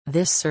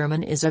This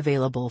sermon is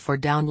available for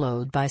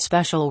download by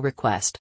special request.